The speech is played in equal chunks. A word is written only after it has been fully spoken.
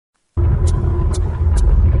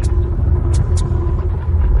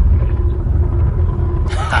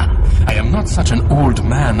not such an old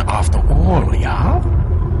man after all, yeah?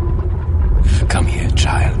 Come here,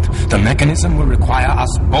 child. The mechanism will require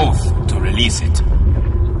us both to release it.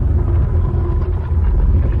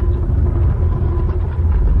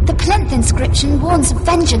 The plinth inscription warns of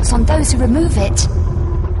vengeance on those who remove it.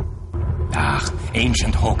 Ah,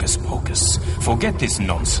 ancient hocus-pocus. Forget this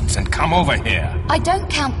nonsense and come over here. I don't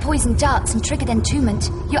count poison darts and triggered entombment.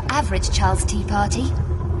 Your average Charles Tea Party.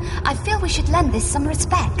 I feel we should lend this some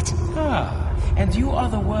respect. Ah, and you are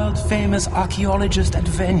the world-famous archaeologist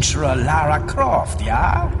adventurer Lara Croft,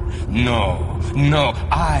 yeah? No,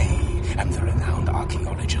 I am the renowned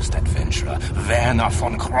archaeologist adventurer Werner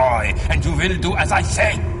von Croy, and you will do as I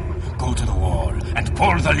say. Go to the wall and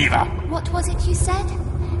pull the lever. What was it you said?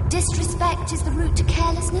 Disrespect is the route to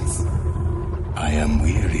carelessness? I am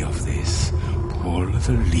weary of this. Pull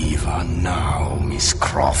the lever now, Miss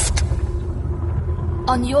Croft.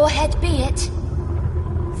 On your head be it,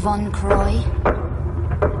 Von Croy.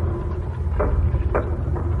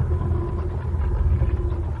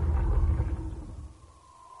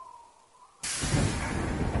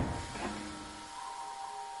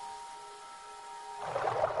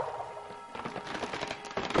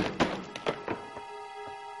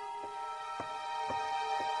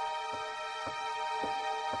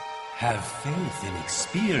 Have faith in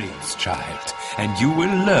experience, child, and you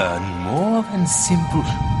will learn more than simple...